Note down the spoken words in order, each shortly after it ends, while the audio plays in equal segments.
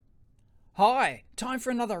Hi, time for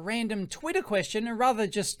another random Twitter question, and rather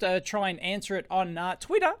just try and answer it on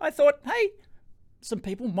Twitter, I thought, hey, some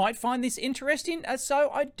people might find this interesting,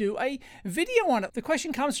 so I'd do a video on it. The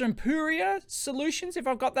question comes from Puria Solutions, if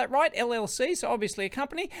I've got that right, LLC, so obviously a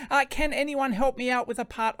company. Can anyone help me out with a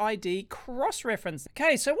part ID cross-reference?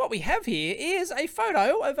 Okay, so what we have here is a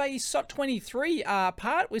photo of a SOT23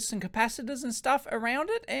 part with some capacitors and stuff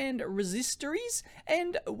around it and resistors,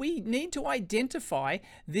 and we need to identify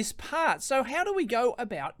this part. So how do we go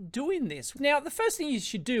about doing this? Now, the first thing you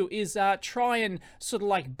should do is try and sort of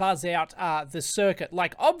like buzz out the circuit.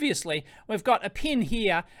 Like obviously we've got a pin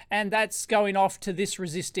here and that's going off to this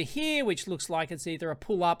resistor here, which looks like it's either a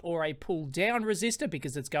pull up or a pull down resistor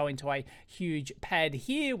because it's going to a huge pad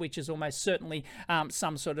here, which is almost certainly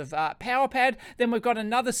some sort of power pad. Then we've got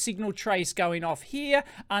another signal trace going off here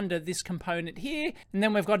under this component here, and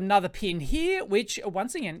then we've got another pin here which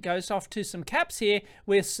once again goes off to some caps here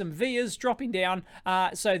with some vias dropping down.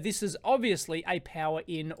 So this is obviously a power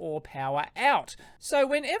in or power out. So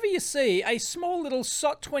whenever you see a small little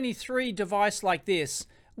SOT23 device like this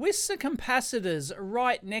with some capacitors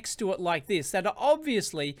right next to it like this that are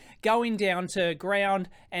obviously going down to ground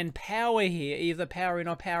and power here, either power in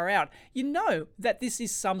or power out, you know that this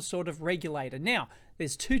is some sort of regulator. Now,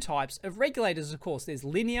 there's two types of regulators, of course. There's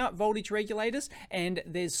linear voltage regulators and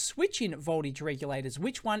there's switching voltage regulators.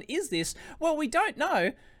 Which one is this? Well, we don't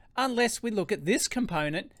know unless we look at this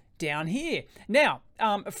component down here. Now,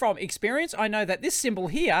 from experience, I know that this symbol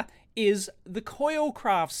here is the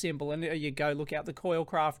Coilcraft symbol, and there you go, look out the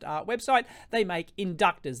Coilcraft website. They make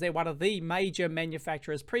inductors. They're one of the major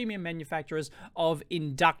manufacturers, premium manufacturers of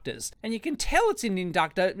inductors, and you can tell it's an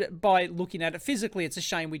inductor by looking at it physically. It's a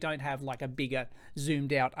shame we don't have like a bigger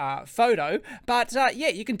zoomed out photo, but yeah,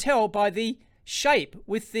 you can tell by the shape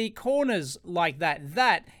with the corners like that.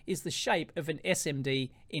 That is the shape of an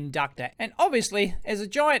SMD inductor. And obviously there's a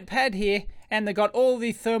giant pad here and they've got all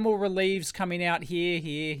the thermal relieves coming out here,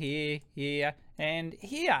 here, and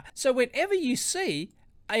here. So whenever you see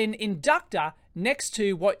an inductor next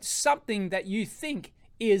to something that you think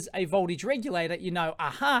is a voltage regulator, you know,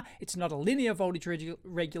 aha, it's not a linear voltage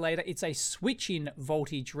regulator, it's a switching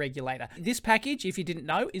voltage regulator. This package, if you didn't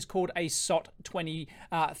know, is called a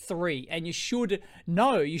SOT23, and you should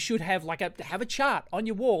know, you should have like have a chart on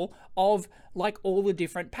your wall of like all the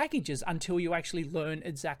different packages until you actually learn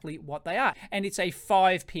exactly what they are. And it's a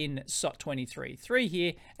 5-pin SOT23, 3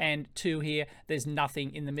 here and 2 here. There's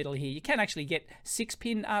nothing in the middle here. You can actually get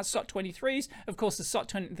 6-pin SOT23s. Of course,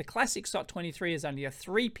 the classic SOT23 is only a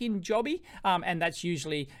 3-pin jobby, and that's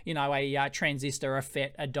usually, you know, a transistor, a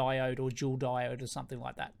FET, a diode, or dual diode, or something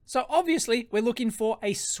like that. So obviously, we're looking for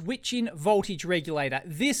a switching voltage regulator.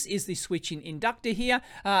 This is the switching inductor here.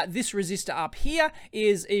 This resistor up here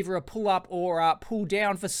is either a pull up or pull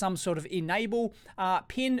down for some sort of enable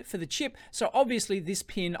pin for the chip. So obviously, this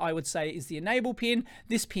pin I would say is the enable pin.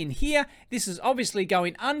 This pin here, this is obviously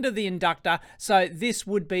going under the inductor. So this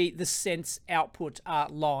would be the sense output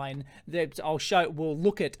line that we'll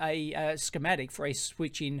look at a schematic for a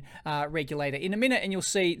switching regulator in a minute, and you'll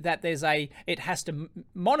see that it has to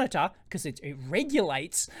monitor because it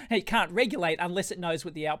regulates. It can't regulate unless it knows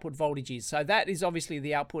what the output voltage is. So that is obviously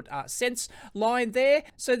the output sense line there.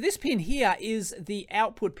 So this pin here is the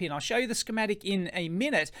output pin. I'll show you the schematic in a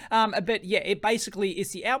minute, but yeah, it basically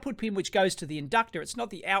is the output pin which goes to the inductor. It's not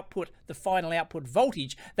the output, the final output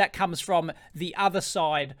voltage that comes from the other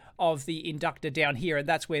side of the inductor down here, and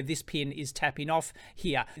that's where this pin is tapping off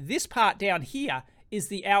here. This part down here is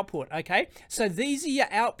the output, okay? So these are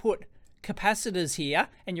your output capacitors here,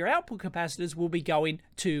 and your output capacitors will be going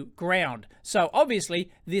to ground. So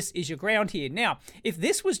obviously this is your ground here. Now, if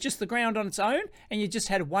this was just the ground on its own and you just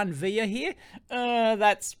had one via here,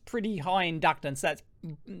 that's pretty high inductance. That's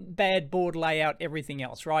bad board layout, everything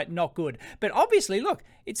else, right? Not good. But obviously, look,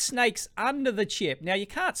 it snakes under the chip. Now you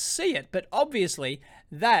can't see it, but obviously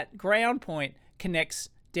that ground point connects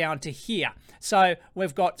down to here. So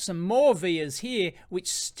we've got some more vias here which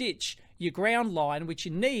stitch your ground line, which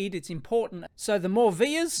you need. It's important. So the more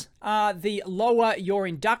vias, the lower your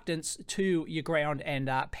inductance to your ground and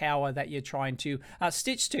power that you're trying to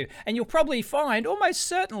stitch to. And you'll probably find, almost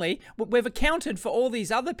certainly, we've accounted for all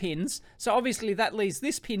these other pins. So obviously that leaves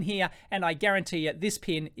this pin here, and I guarantee you this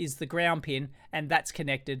pin is the ground pin, and that's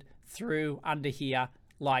connected through under here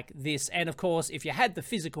like this. And of course, if you had the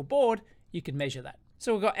physical board, you could measure that.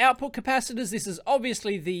 So we've got output capacitors. This is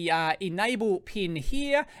obviously the enable pin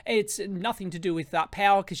here. It's nothing to do with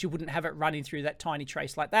power because you wouldn't have it running through that tiny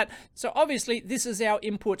trace like that. So obviously this is our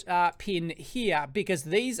input pin here because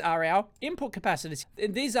these are our input capacitors.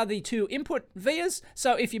 These are the two input vias.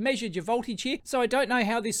 So if you measured your voltage here, so I don't know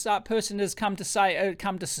how this person has come to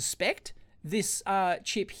suspect this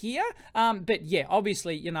chip here, but yeah,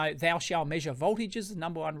 obviously, you know, thou shalt measure voltages, the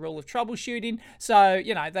number one rule of troubleshooting. So,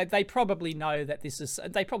 you know, they probably know that this is,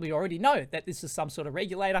 they probably already know that this is some sort of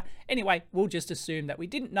regulator. Anyway, we'll just assume that we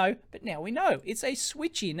didn't know, but now we know. It's a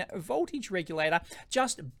switch-in voltage regulator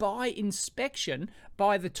just by inspection,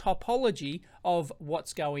 by the topology of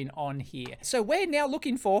what's going on here. So we're now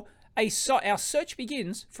looking for our search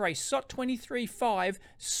begins for a SOT235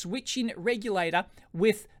 switching regulator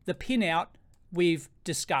with the pinout we've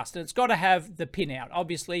discussed, and it's got to have the pinout.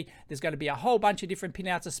 Obviously, there's going to be a whole bunch of different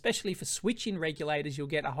pinouts, especially for switching regulators. You'll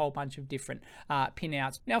get a whole bunch of different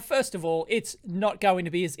pinouts. Now, first of all, it's not going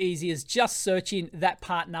to be as easy as just searching that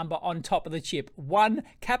part number on top of the chip. 1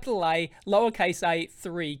 capital A, lowercase a,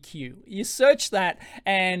 3Q. You search that,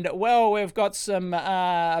 and well, we've got some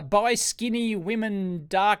buy skinny women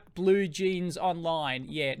dark blue jeans online.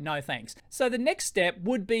 Yeah, no thanks. So the next step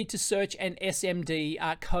would be to search an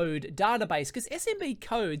SMD code database, because SMD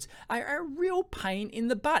codes are a real pain in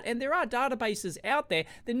the butt, and there are databases out there.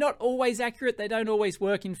 They're not always accurate. They don't always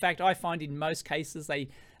work. In fact, I find in most cases they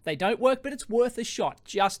don't work, but it's worth a shot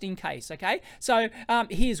just in case. Okay, so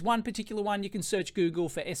here's one particular one. You can search Google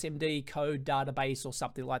for SMD code database or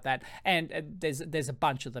something like that, and there's a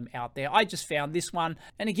bunch of them out there. I just found this one,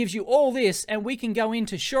 and it gives you all this, and we can go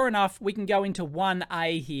into, sure enough, we can go into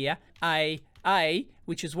 1A here, A,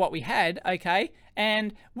 which is what we had. Okay,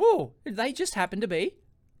 and whoa, they just happen to be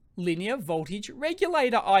linear voltage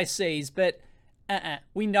regulator ICs, but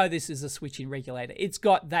we know this is a switching regulator. It's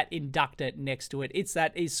got that inductor next to it.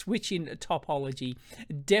 That is switching topology,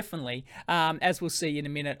 definitely, as we'll see in a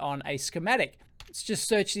minute on a schematic. Let's just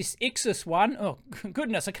search this Ixus one. Oh,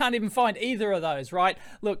 goodness, I can't even find either of those, right?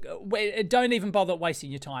 Look, don't even bother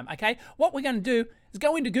wasting your time, okay? What we're going to do is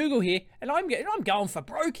go into Google here, and I'm going for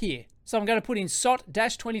broke here. So I'm going to put in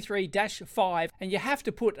SOT-23-5, and you have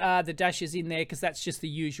to put the dashes in there because that's just the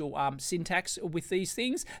usual syntax with these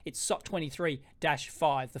things. It's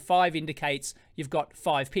SOT-23-5. The 5 indicates you've got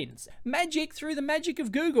 5 pins. Magic, through the magic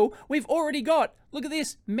of Google, we've already got, look at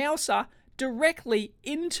this, Mouser directly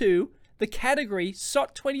into the category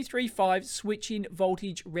SOT-23-5 switching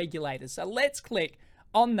voltage regulators. So let's click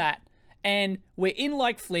on that, and we're in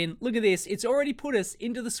like Flynn. Look at this. It's already put us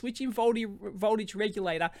into the switching voltage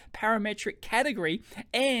regulator parametric category,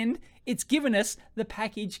 and it's given us the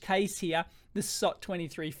package case here, the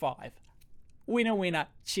SOT-23-5. Winner, winner,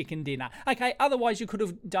 chicken dinner. Okay, otherwise you could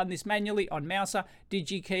have done this manually on Mouser,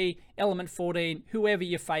 DigiKey, Element 14, whoever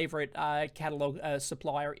your favorite catalog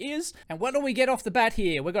supplier is. And what do we get off the bat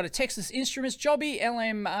here? We've got a Texas Instruments Jobby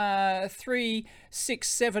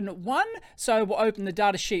LM3671. So we'll open the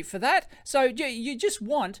data sheet for that. So you just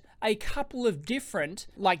want a couple of different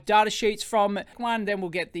like data sheets from one, then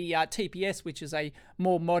we'll get the TPS, which is a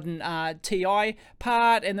more modern TI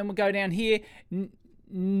part, and then we'll go down here,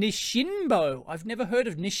 Nishimbo. I've never heard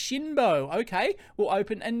of Nishimbo. Okay, we'll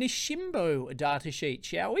open a Nishimbo datasheet,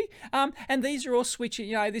 shall we? And these are all switching.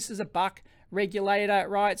 You know, this is a buck regulator,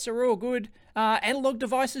 right? So we're all good. Analog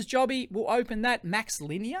devices Jobby. We'll open that. Max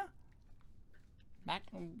Linear.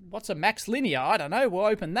 What's a Max Linear? I don't know. We'll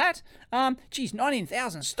open that. Geez,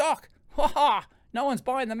 19,000 stock. Ha ha. No one's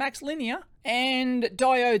buying the Max Linear. And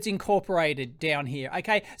Diodes Incorporated down here.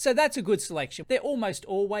 Okay, so that's a good selection. They're almost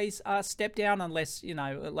always step down, unless, you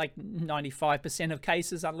know, like 95% of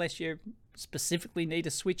cases, unless you specifically need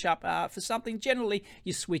to switch up for something. Generally,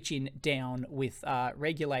 you're switching down with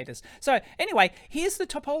regulators. So anyway, here's the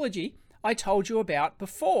topology I told you about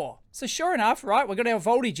before. So sure enough, right, we've got our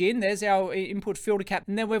voltage in, there's our input filter cap,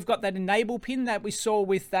 and then we've got that enable pin that we saw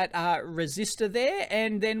with that resistor there,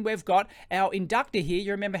 and then we've got our inductor here.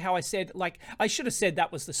 You remember how I said, like, I should have said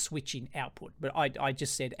that was the switching output, but I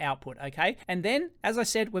just said output, okay? And then, as I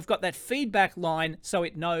said, we've got that feedback line, so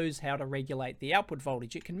it knows how to regulate the output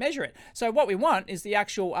voltage. It can measure it. So what we want is the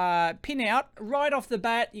actual pin out. Right off the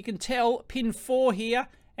bat, you can tell pin 4 here,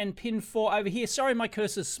 and pin 4 over here. Sorry, my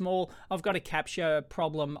cursor's small. I've got a capture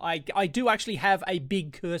problem. I do actually have a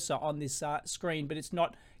big cursor on this screen, but it's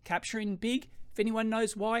not capturing big. If anyone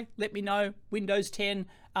knows why, let me know. Windows 10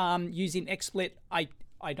 using XSplit, I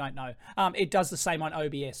don't know. It does the same on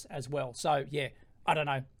OBS as well. So yeah, I don't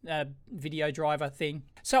know, video driver thing.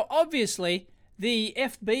 So obviously the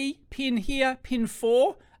FB pin here, pin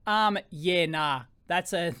 4, yeah, nah,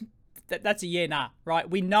 that's that's a yeah, nah, right?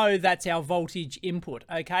 We know that's our voltage input,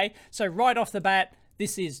 okay? So right off the bat,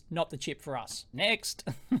 this is not the chip for us. Next.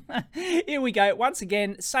 Here we go. Once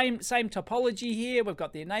again, same topology here. We've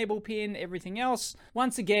got the enable pin, everything else.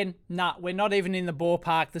 Once again, nah, we're not even in the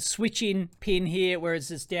ballpark. The switch-in pin here, whereas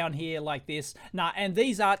it's down here like this. Nah, and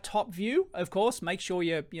these are top view, of course. Make sure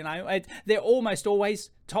you know, they're almost always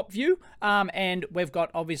top view. And we've got,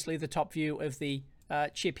 obviously, the top view of the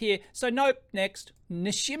chip here. So nope. Next.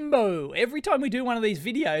 Nishimbo. Every time we do one of these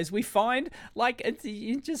videos, we find like it's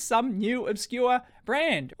just some new obscure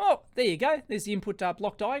brand. Oh, there you go. There's the input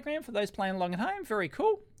block diagram for those playing along at home. Very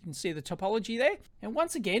cool. You can see the topology there. And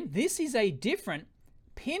once again, this is a different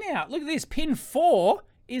pin out. Look at this. Pin 4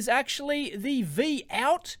 is actually the V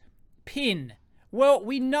out pin. Well,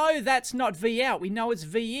 we know that's not V out. We know it's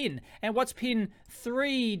V in. And what's pin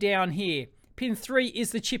 3 down here? Pin 3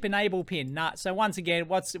 is the chip enable pin. Nah, so once again,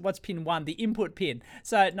 what's pin 1? The input pin.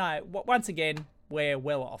 So no, once again, we're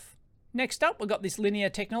well off. Next up, we've got this linear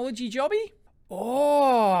technology jobby.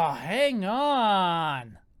 Oh, hang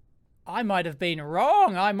on. I might have been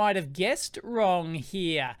wrong. I might have guessed wrong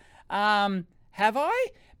here. Have I?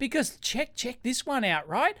 Because check this one out,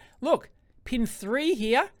 right? Look, pin 3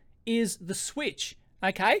 here is the switch.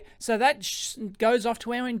 Okay, so that goes off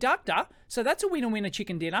to our inductor. So that's a winner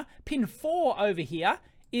chicken dinner. Pin 4 over here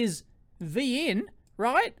is V in,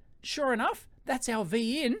 right? Sure enough, that's our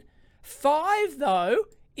V in. 5 though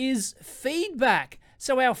is feedback.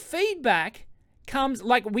 So our feedback comes,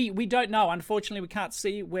 like we don't know. Unfortunately, we can't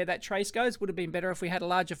see where that trace goes. Would have been better if we had a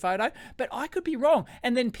larger photo, but I could be wrong.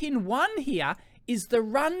 And then pin 1 here is the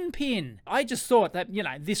run pin. I just thought that, you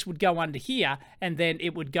know, this would go under here and then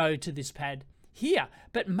it would go to this pad here,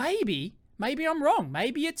 but maybe I'm wrong.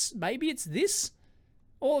 Maybe it's this,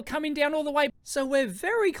 or coming down all the way. So we're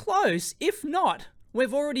very close. If not,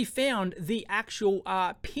 we've already found the actual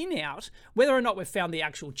pin out. Whether or not we've found the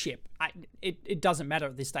actual chip, it doesn't matter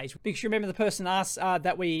at this stage. Because you remember the person asked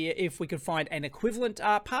that if we could find an equivalent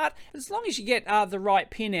part. As long as you get the right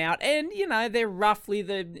pin out, and you know they're roughly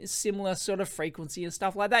the similar sort of frequency and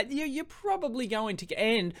stuff like that, you're probably going to,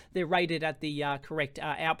 and they're rated at the correct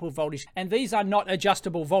output voltage. And these are not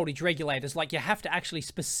adjustable voltage regulators. Like you have to actually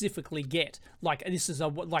specifically get, like this is a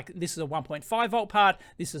 1.5 volt part.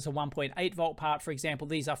 This is a 1.8 volt part, for example.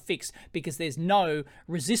 These are fixed because there's no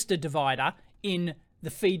resistor divider in the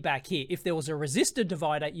feedback here. If there was a resistor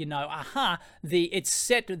divider, you know,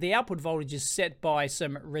 the output voltage is set by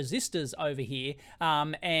some resistors over here,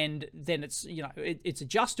 and then it's, you know, it's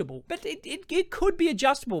adjustable. But it could be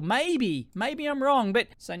adjustable. Maybe I'm wrong. But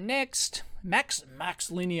so next, max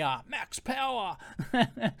linear, max power.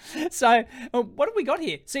 So what have we got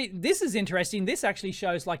here? See, this is interesting. This actually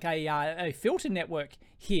shows like a filter network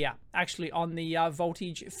here, actually on the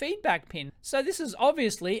voltage feedback pin. So this is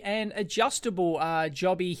obviously an adjustable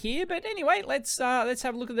jobby here. But anyway, let's have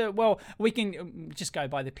a look at the, well, we can just go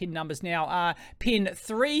by the pin numbers now. Pin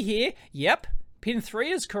 3 here, yep, pin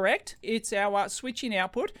 3 is correct. It's our switching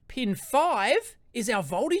output. Pin 5 is our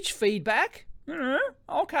voltage feedback.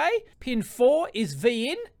 Okay. Pin 4 is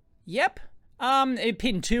V in. Yep.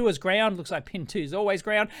 Pin 2 is ground. Looks like pin 2 is always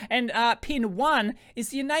ground. And pin 1 is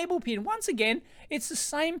the enable pin. Once again, it's the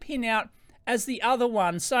same pin out as the other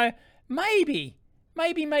one. So maybe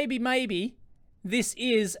this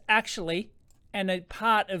is actually a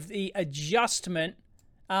part of the adjustment,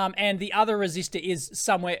 and the other resistor is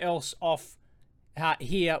somewhere else off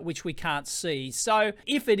here, which we can't see. So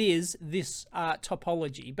if it is this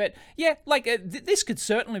topology, but yeah, like this could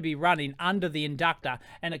certainly be running under the inductor,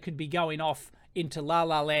 and it could be going off into La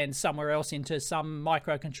La Land somewhere else, into some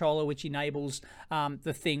microcontroller which enables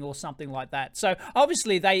the thing or something like that. So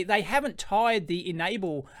obviously they haven't tied the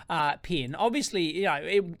enable pin. Obviously, you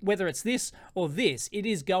know, whether it's this or this, it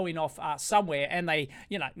is going off somewhere, and they,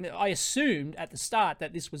 you know, I assumed at the start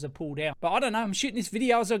that this was a pull down, but I don't know. I'm shooting this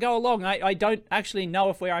video as I go along. I don't actually know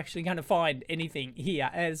if we're actually going to find anything here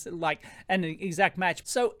as like an exact match.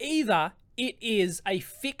 So either it is a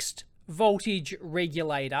fixed voltage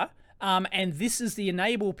regulator, and this is the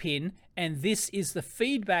enable pin, and this is the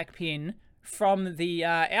feedback pin from the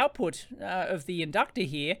output of the inductor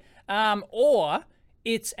here, or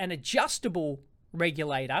it's an adjustable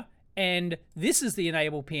regulator, and this is the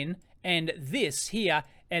enable pin, and this here,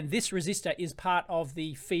 and this resistor is part of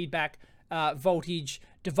the feedback voltage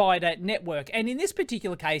divider network. And in this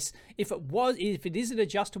particular case, if it is an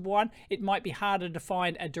adjustable one, it might be harder to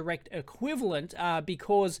find a direct equivalent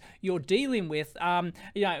because you're dealing with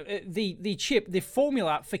the chip, the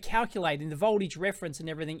formula for calculating the voltage reference and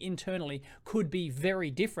everything internally could be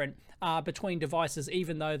very different between devices,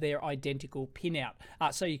 even though they're identical pinout.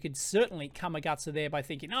 So you could certainly come a gutser there by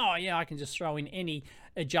thinking, oh yeah, I can just throw in any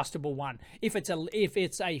adjustable one. If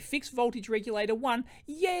it's a fixed voltage regulator one,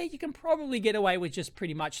 yeah, you can probably get away with just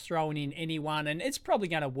pretty much throwing in any one, and it's probably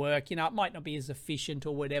going to work. It might not be as efficient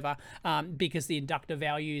or whatever because the inductor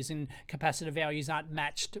values and capacitor values aren't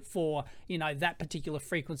matched for that particular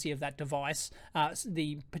frequency of that device,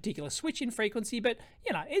 the particular switch-in frequency, but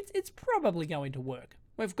it's probably going to work.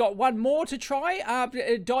 We've got one more to try,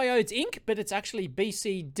 Diodes Inc., but it's actually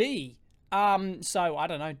BCD. So I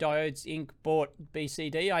don't know, Diodes Inc. bought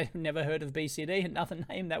BCD. I've never heard of BCD, another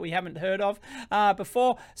name that we haven't heard of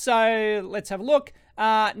before. So let's have a look.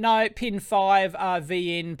 No, pin 5,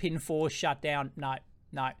 VN, pin 4, shut down.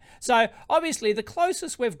 No. So obviously the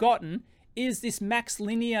closest we've gotten is this Max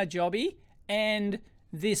Linear jobby and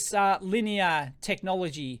this Linear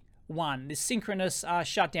Technology one, this synchronous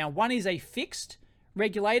shutdown. One is a fixed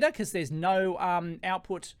regulator because there's no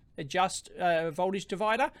output voltage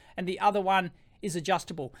divider, and the other one is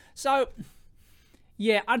adjustable. So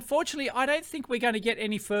yeah, unfortunately I don't think we're going to get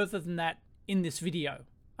any further than that in this video,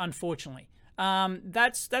 unfortunately.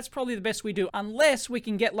 That's probably the best we do, unless we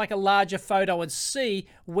can get like a larger photo and see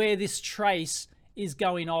where this trace is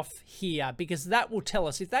going off here, because that will tell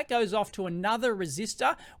us if that goes off to another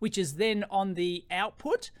resistor, which is then on the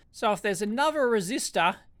output. So if there's another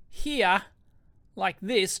resistor here like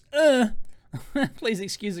this, please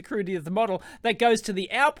excuse the crudity of the model, that goes to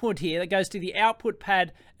the output here, that goes to the output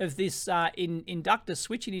pad of this inductor,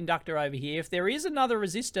 switching inductor over here. If there is another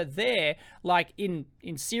resistor there, like in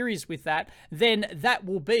series with that, then that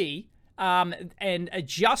will be an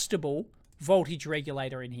adjustable voltage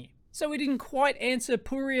regulator in here. So we didn't quite answer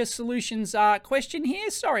Puria Solutions' question here.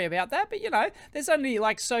 Sorry about that, but there's only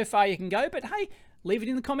like so far you can go. But hey, leave it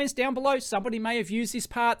in the comments down below. Somebody may have used this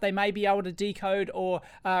part. They may be able to decode or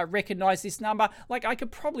recognize this number. Like, I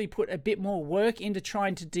could probably put a bit more work into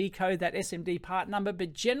trying to decode that SMD part number,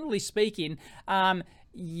 but generally speaking,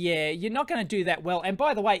 yeah, you're not going to do that well. And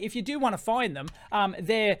by the way, if you do want to find them,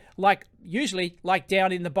 they're like usually like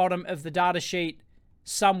down in the bottom of the data sheet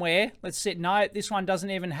somewhere. Let's see. No, this one doesn't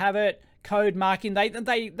even have it. Code marking. They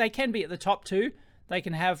can be at the top too. They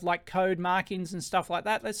can have like code markings and stuff like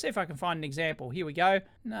that. Let's see if I can find an example. Here we go.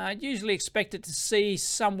 No, I'd usually expect it to see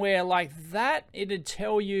somewhere like that. It'd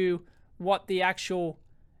tell you what the actual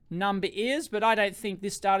number is, but I don't think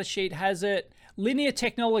this data sheet has it. Linear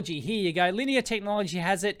Technology, here you go. Linear Technology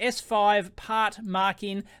has it. S5 part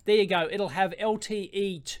marking. There you go. It'll have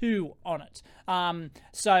LTE2 on it. Or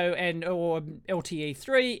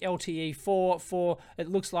LTE3, LTE4 for, it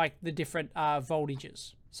looks like, the different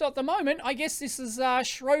voltages. So at the moment, I guess this is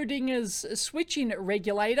Schrodinger's switching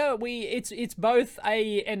regulator. It's both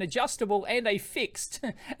an adjustable and a fixed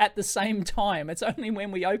at the same time. It's only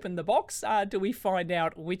when we open the box do we find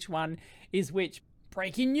out which one is which.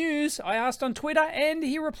 Breaking news, I asked on Twitter and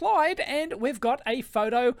he replied, and we've got a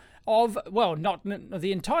photo of, well, not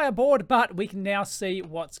the entire board, but we can now see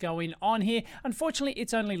what's going on here. Unfortunately,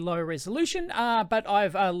 it's only low resolution, but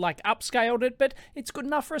I've like upscaled it, but it's good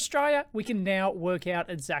enough for Australia. We can now work out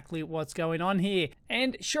exactly what's going on here.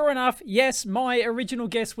 And sure enough, yes, my original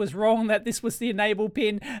guess was wrong that this was the enable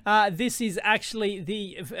pin. This is actually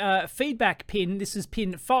the feedback pin. This is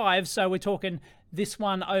pin 5, so we're talking this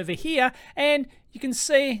one over here, and you can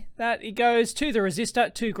see that it goes to the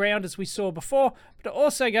resistor, to ground as we saw before, but it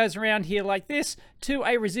also goes around here like this to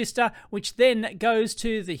a resistor, which then goes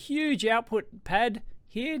to the huge output pad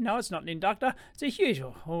here. No, it's not an inductor. It's a huge,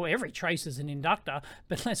 oh, every trace is an inductor,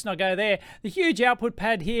 but let's not go there. The huge output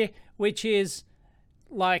pad here, which is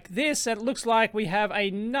like this, and it looks like we have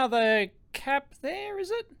another cap there,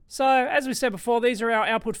 is it? So as we said before, these are our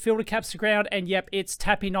output filter caps to ground, and yep, it's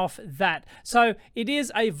tapping off that. So it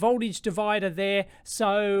is a voltage divider there.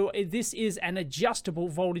 So this is an adjustable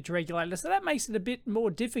voltage regulator. So that makes it a bit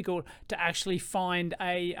more difficult to actually find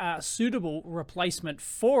a suitable replacement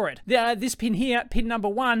for it. This pin here, pin number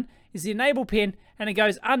 1, is the enable pin, and it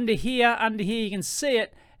goes under here. Under here, you can see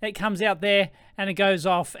it. It comes out there and it goes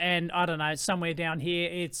off, and I don't know, somewhere down here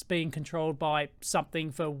it's being controlled by something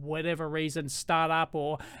for whatever reason, startup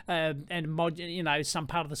or some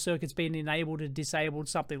part of the circuit's being enabled or disabled,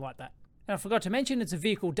 something like that. And I forgot to mention, it's a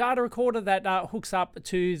vehicle data recorder that hooks up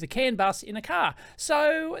to the CAN bus in a car.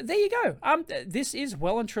 So there you go. This is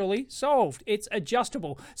well and truly solved. It's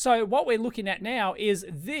adjustable. So what we're looking at now is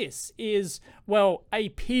this is, well, a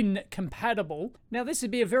pin compatible. Now this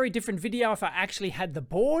would be a very different video if I actually had the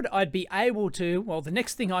board. I'd be able to, well, the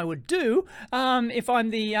next thing I would do, if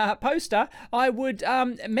I'm the poster, I would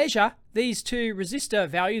measure these two resistor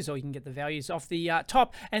values, or you can get the values off the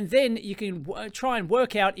top, and then you can try and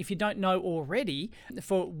work out, if you don't know already,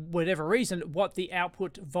 for whatever reason, what the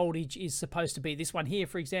output voltage is supposed to be. This one here,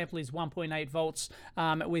 for example, is 1.8 volts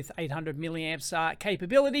with 800 milliamps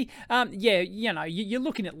capability. Yeah, you know, you're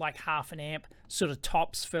looking at like half an amp sort of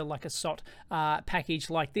tops for like a SOT package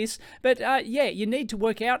like this. But yeah, you need to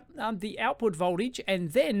work out the output voltage,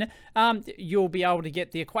 and then you'll be able to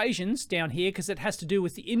get the equations down here, because it has to do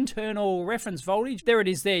with the internal reference voltage. There it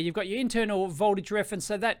is there. You've got your internal voltage reference,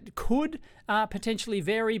 so that could potentially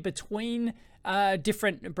vary between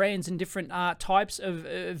different brands and different types of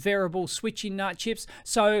variable switching chips.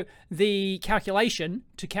 So the calculation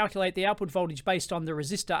to calculate the output voltage based on the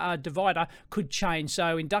resistor divider could change.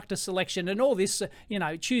 So inductor selection and all this, you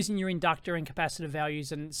know, choosing your inductor and capacitor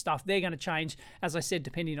values and stuff, they're going to change, as I said,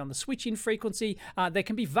 depending on the switching frequency. There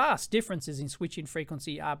can be vast differences in switching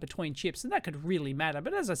frequency between chips, and that could really matter.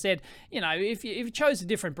 But as I said, you know, if you chose a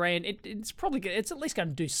different brand, it's at least going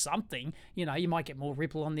to do something. You know, you might get more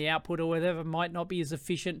ripple on the output or whatever, might not be as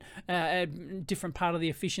efficient, a different part of the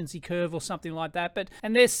efficiency curve or something like that. But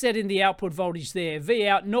and they're setting the output voltage there.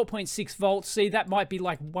 V out 0.6 volts. See, that might be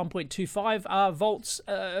like 1.25 volts,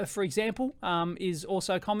 for example, is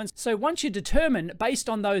also common. So once you determine based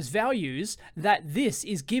on those values that this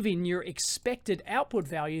is giving your expected output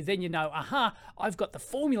value, then you know, aha, I've got the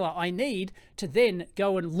formula I need to then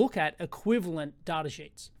go and look at equivalent data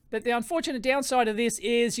sheets. But the unfortunate downside of this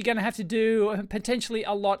is you're going to have to do potentially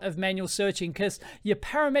a lot of manual searching, because your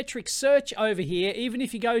parametric search over here, even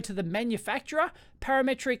if you go to the manufacturer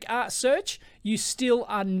parametric search, you still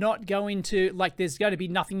are not going to, like, there's going to be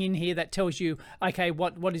nothing in here that tells you, okay,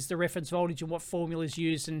 what is the reference voltage and what formula is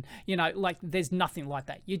used, and, you know, like, there's nothing like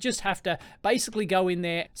that. You just have to basically go in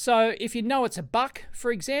there. So if you know it's a buck,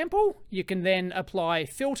 for example, you can then apply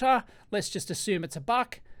filter. Let's just assume it's a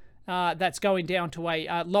buck. That's going down to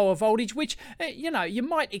a lower voltage, which, you know, you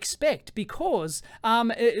might expect, because,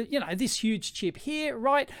 you know, this huge chip here,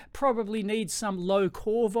 right, probably needs some low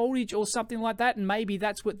core voltage or something like that, and maybe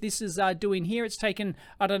that's what this is doing here. It's taken,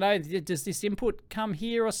 I don't know, does this input come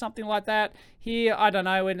here or something like that? Here, I don't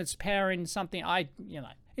know, and it's powering something, you know.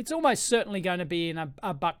 It's almost certainly going to be in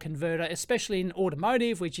a buck converter, especially in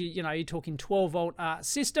automotive, which, you know, you're talking 12-volt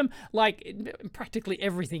system. Like, practically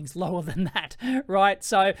everything's lower than that, right?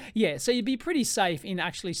 So, yeah, so you'd be pretty safe in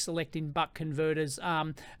actually selecting buck converters.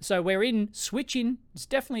 So we're in switching. It's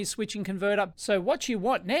definitely a switching converter. So what you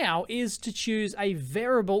want now is to choose a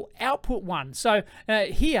variable output one. So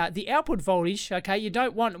here, the output voltage, okay, you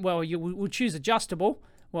don't want, well, we'll choose adjustable.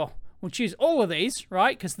 Well, we'll choose all of these,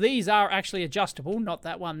 right? Because these are actually adjustable, not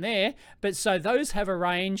that one there. But so those have a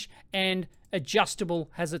range, and adjustable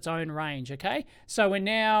has its own range, okay? So we're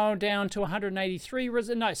now down to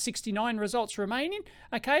 69 results remaining,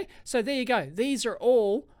 okay? So there you go. These are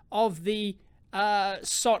all of the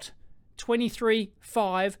SOT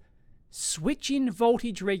 23.5 switching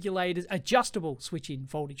voltage regulators, adjustable switching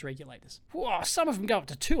voltage regulators. Whoa, some of them go up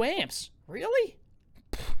to 2 amps. Really?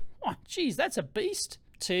 Oh, geez, that's a beast.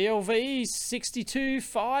 TLV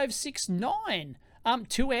 62569,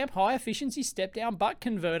 2 amp high efficiency step down buck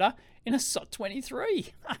converter in a SOT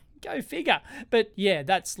 23. Go figure. But yeah,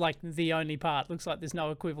 that's like the only part. Looks like there's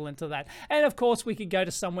no equivalent to that. And of course, we could go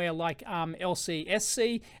to somewhere like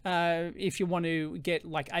LCSC if you want to get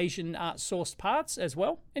like Asian sourced parts as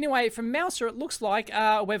well. Anyway, from Mouser, it looks like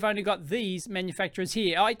we've only got these manufacturers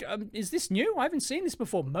here. Is this new? I haven't seen this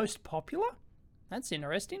before. Most popular? That's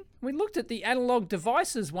interesting. We looked at the analog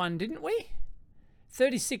devices one, didn't we?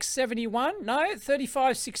 3671, no,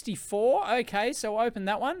 3564. Okay, so we'll open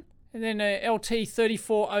that one. And then LT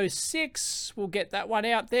 3406, we'll get that one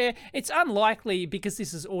out there. It's unlikely, because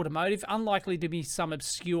this is automotive, unlikely to be some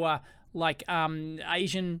obscure, like,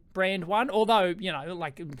 Asian brand one. Although, you know,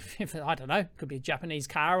 like, if, I don't know, could be a Japanese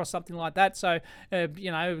car or something like that. So,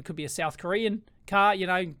 you know, it could be a South Korean car, you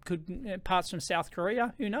know, parts from South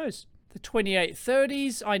Korea, who knows? The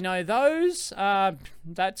 2830s, I know those.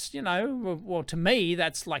 That's, you know, well, to me,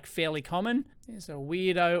 that's like fairly common. There's a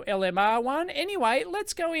weirdo LMR one. Anyway,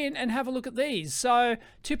 let's go in and have a look at these. So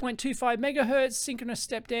 2.25 megahertz synchronous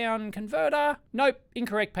step down converter. Nope,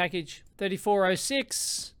 incorrect package.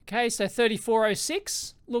 3406. Okay, so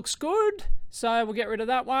 3406 looks good. So we'll get rid of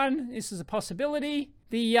that one. This is a possibility.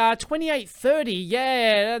 The 2830,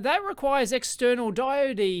 yeah, that requires external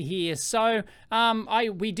diode here. So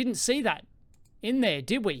we didn't see that in there,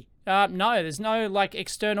 did we? No, there's no like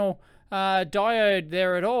external diode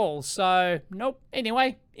there at all. So nope.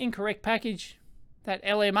 Anyway, incorrect package. That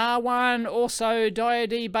LMR one, also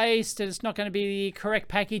diode based, and it's not going to be the correct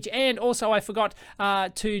package. And also I forgot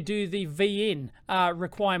to do the VIN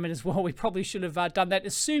requirement as well. We probably should have done that,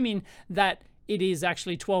 assuming that it is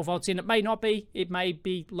actually 12 volts in. It may not be. It may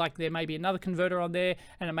be like there may be another converter on there,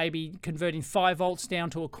 and it may be converting 5 volts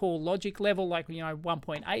down to a core logic level, like, you know,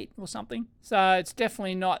 1.8 or something. So it's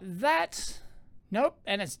definitely not that. Nope,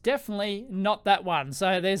 and it's definitely not that one.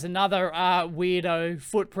 So there's another weirdo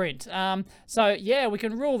footprint. So yeah, we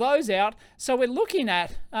can rule those out. So we're looking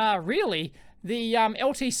at really the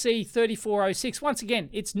LTC 3406. Once again,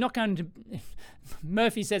 it's not going to.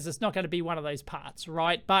 Murphy says it's not going to be one of those parts,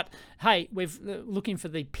 right? But hey, we're looking for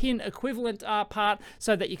the pin equivalent part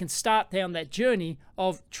so that you can start down that journey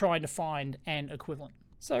of trying to find an equivalent.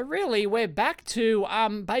 So really, we're back to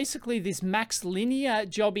basically this max linear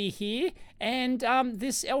jobby here and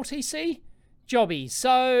this LTC jobby.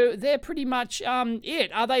 So they're pretty much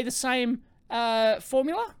it. Are they the same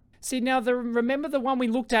formula? See, now remember the one we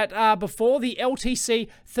looked at before, the LTC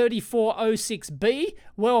 3406B?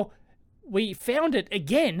 Well, we found it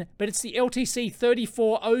again, but it's the LTC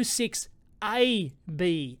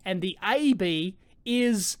 3406AB, and the AB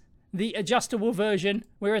is the adjustable version,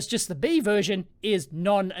 whereas just the B version is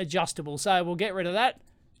non-adjustable. So we'll get rid of that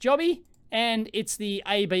jobby, and it's the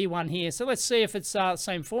AB one here. So let's see if it's the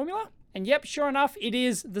same formula. And yep, sure enough, it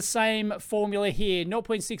is the same formula here,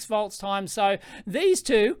 0.6 volts times. So these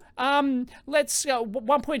two, let's go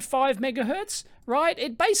 1.5 megahertz, right?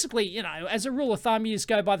 It basically, you know, as a rule of thumb, you just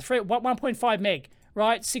go by the 1.5 meg,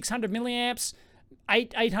 right? 600 milliamps,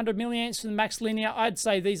 800 milliamps for the max linear. I'd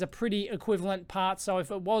say these are pretty equivalent parts. So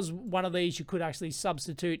if it was one of these, you could actually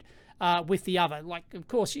substitute with the other. Like, of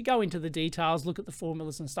course, you go into the details, look at the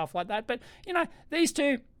formulas and stuff like that. But, you know, these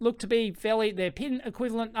two look to be they're pin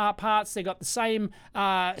equivalent parts. They got the same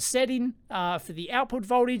setting for the output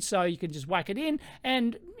voltage, so you can just whack it in.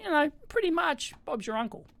 And, you know, pretty much Bob's your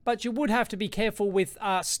uncle. But you would have to be careful with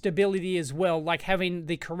stability as well, like having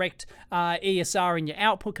the correct ESR in your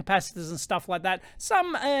output capacitors and stuff like that.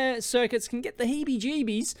 Some circuits can get the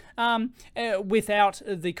heebie-jeebies without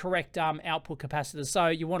the correct output capacitors. So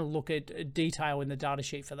you want to look at detail in the data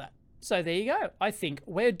sheet for that. So there you go. I think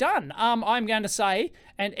we're done. I'm going to say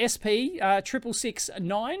an SP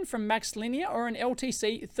 6669 from Max Linear or an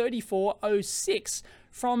LTC 3406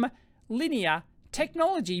 from Linear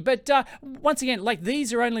Technology. But once again, like,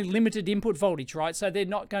 these are only limited input voltage, right? So they're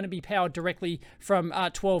not going to be powered directly from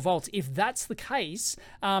 12 volts. If that's the case,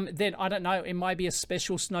 then I don't know, it might be a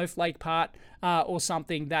special snowflake part or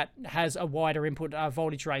something that has a wider input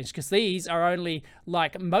voltage range, because these are only,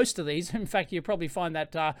 like most of these, in fact, you'll probably find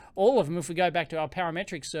that all of them, if we go back to our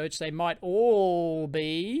parametric search, they might all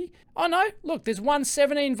be, oh no, look, there's one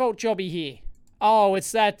 17 volt jobby here. Oh,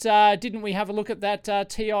 it's that, didn't we have a look at that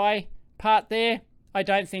TI part there? I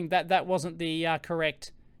don't think that wasn't the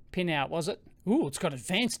correct pinout, was it? Ooh, it's got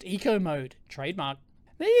advanced eco mode. Trademark.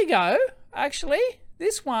 There you go. Actually,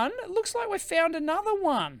 this one, it looks like we found another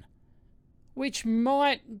one, which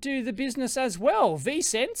might do the business as well.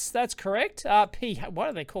 vSense, that's correct. What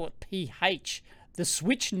do they call it? PH, the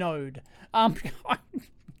switch node.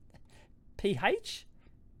 PH?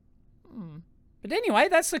 But anyway,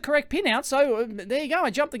 that's the correct pinout. So there you go. I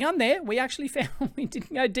jumped the gun there. We actually found, we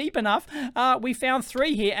didn't go deep enough. We found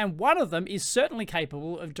 3 here, and one of them is certainly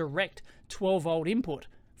capable of direct 12 volt input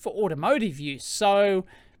for automotive use. So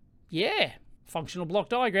yeah, functional block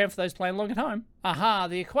diagram for those playing along at home. Aha,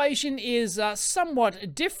 the equation is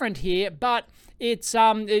somewhat different here, but it's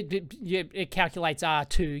it calculates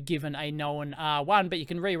R2 given a known R1, but you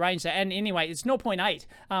can rearrange that. And anyway, it's 0.8.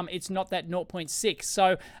 It's not that 0.6.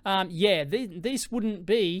 So yeah, these wouldn't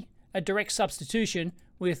be a direct substitution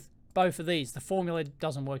with both of these. The formula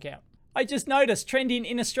doesn't work out. I just noticed trending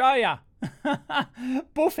in Australia.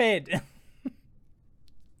 Buffhead.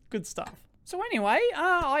 Good stuff. So anyway,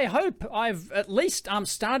 I hope I've at least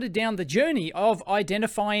started down the journey of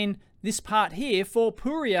identifying this part here for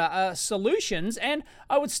Puria Solutions, and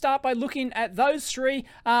I would start by looking at those 3,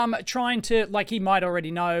 trying to, like, he might already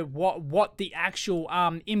know what the actual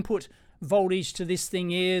input voltage to this thing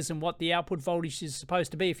is and what the output voltage is supposed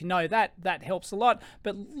to be. If you know that, that helps a lot.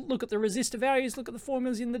 But look at the resistor values, look at the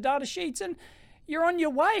formulas in the data sheets, and you're on your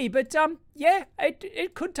way. But yeah,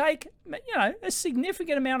 it could take, you know, a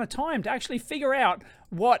significant amount of time to actually figure out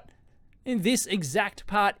what this exact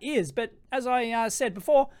part is. But as I said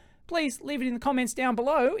before, please leave it in the comments down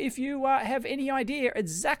below if you have any idea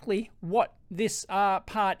exactly what this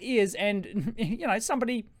part is. And, you know,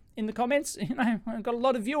 somebody in the comments, you know, I've got a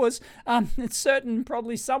lot of viewers, it's certain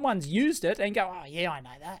probably someone's used it and go, oh yeah, I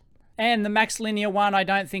know that. And the max linear one, I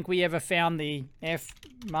don't think we ever found the F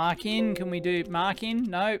mark in. Can we do mark in?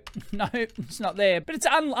 No, no, it's not there. But it's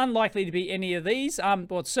unlikely to be any of these.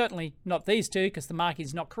 Well, it's certainly not these two because the mark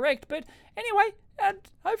is not correct. But anyway,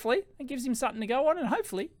 hopefully it gives him something to go on, and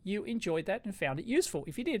hopefully you enjoyed that and found it useful.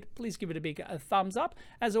 If you did, please give it a big thumbs up.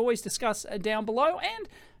 As always, discuss down below. And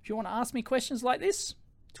if you want to ask me questions like this,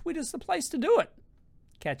 Twitter's the place to do it.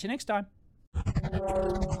 Catch you next time.